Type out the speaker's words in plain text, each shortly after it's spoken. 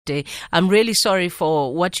day. I'm really sorry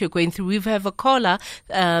for what you're going through. We have a caller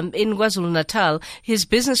in KwaZulu-Natal. His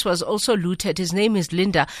business was also looted. His name is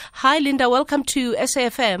Linda. Hi, Linda. Welcome to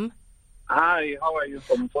SAFM. Hi, how are you,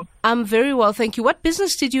 Thompson? I'm very well, thank you. What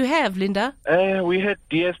business did you have, Linda? We had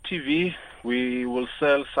DSTV. We will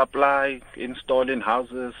sell, supply, install in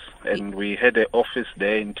houses, and we had an office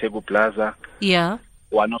there in Table Plaza. Yeah.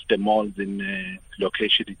 One of the malls in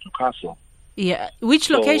location in Newcastle. Yeah. Which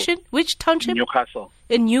location? Which township? Newcastle.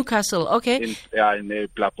 In Newcastle, okay. In the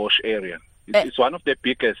Blackbush area. It's one of the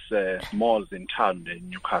biggest malls in town, in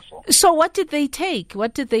Newcastle. So what did they take?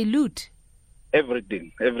 What did they loot?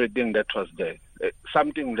 Everything that was there.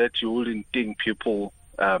 Something that you wouldn't think people...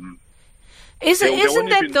 Isn't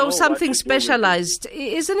that though something specialized?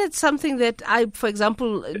 Isn't it something that for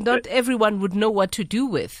example, not everyone would know what to do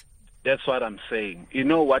with? That's what I'm saying. You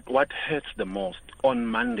know what hurts the most? On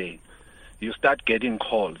Monday, you start getting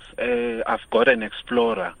calls. I've got an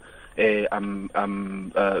Explorer.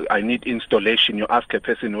 I need installation. You ask a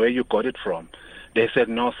person where you got it from. They said,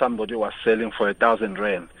 no, somebody was selling for 1,000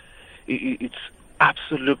 rand. It's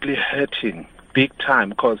absolutely hurting big time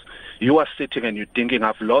because you are sitting and you're thinking,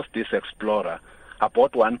 I've lost this Explorer. I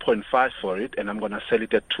bought 1.5 for it and I'm going to sell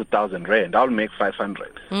it at 2,000 rand. I'll make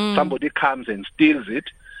 500. Somebody comes and steals it.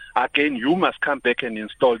 Again, you must come back and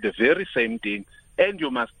install the very same thing. And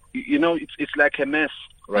you must, it's like a mess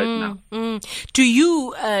right now. Do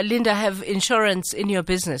you, Linda, have insurance in your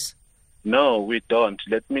business? No, we don't.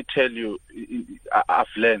 Let me tell you, I've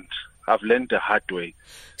learned the hard way.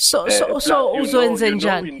 So,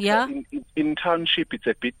 in township, it's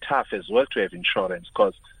a bit tough as well to have insurance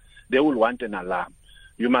because they will want an alarm.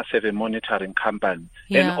 You must have a monitoring company.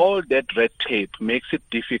 Yeah. And all that red tape makes it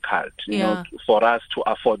difficult, for us to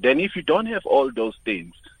afford. Then if you don't have all those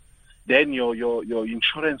things, then your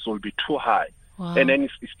insurance will be too high. Wow. And then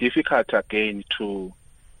it's difficult again to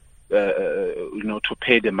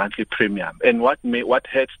pay the monthly premium. And what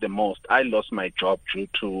hurts the most, I lost my job due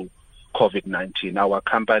to COVID-19. Our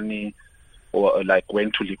company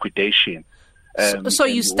went to liquidation. So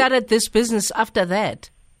you started this business after that?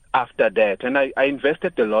 After that, and I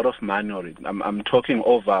invested a lot of money on it. I'm talking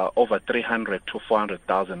over 300 to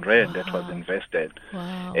 400,000 rand that was invested.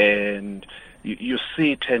 Wow. And you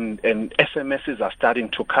see it, and SMSs are starting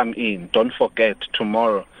to come in. Don't forget,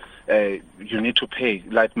 tomorrow you need to pay.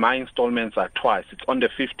 Like my installments are twice. It's on the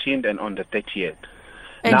 15th and on the 30th.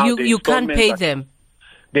 And now you can't pay them?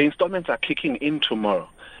 The installments are kicking in tomorrow.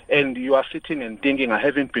 And you are sitting and thinking, I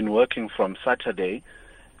haven't been working from Saturday.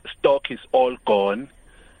 Stock is all gone.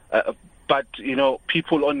 But,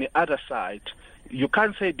 people on the other side, you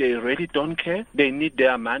can't say they really don't care. They need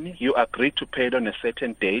their money. You agree to pay it on a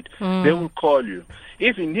certain date. They will call you.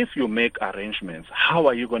 Even if you make arrangements, how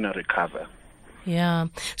are you going to recover? Yeah.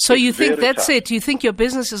 So you think that's it? You think your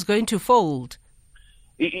business is going to fold?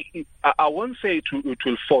 I won't say it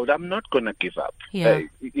will fold. I'm not going to give up. Yeah,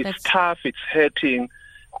 it's tough. It's hurting.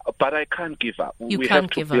 But I can't give up. We can't have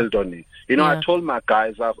to give build up. on it. I told my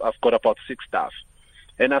guys I've got about 6 staff.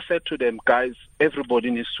 And I said to them, guys,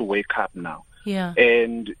 everybody needs to wake up now. Yeah.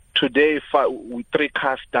 And today, 3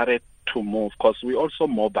 cars started to move because we're also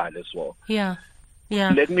mobile as well. Yeah.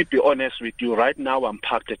 Yeah. Let me be honest with you. Right now, I'm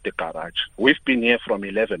parked at the garage. We've been here from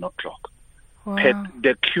 11 o'clock. Wow.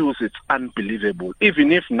 The queues, it's unbelievable.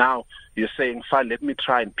 Even if now you're saying, fine, let me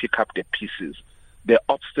try and pick up the pieces. The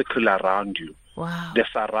obstacle around you. Wow. The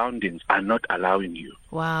surroundings are not allowing you.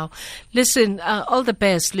 Wow. Listen, all the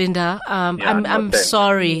best, Linda. I'm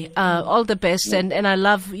sorry. All the best. And I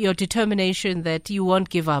love your determination that you won't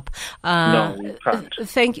give up. No, we can't.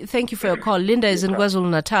 Thank you for your call. Linda is in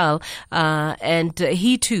KwaZulu-Natal, and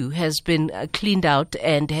he too has been cleaned out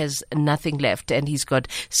and has nothing left. And he's got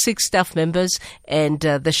 6 staff members, and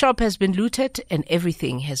the shop has been looted and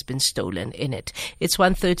everything has been stolen in it. It's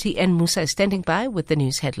 1:30 and Musa is standing by with the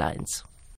news headlines.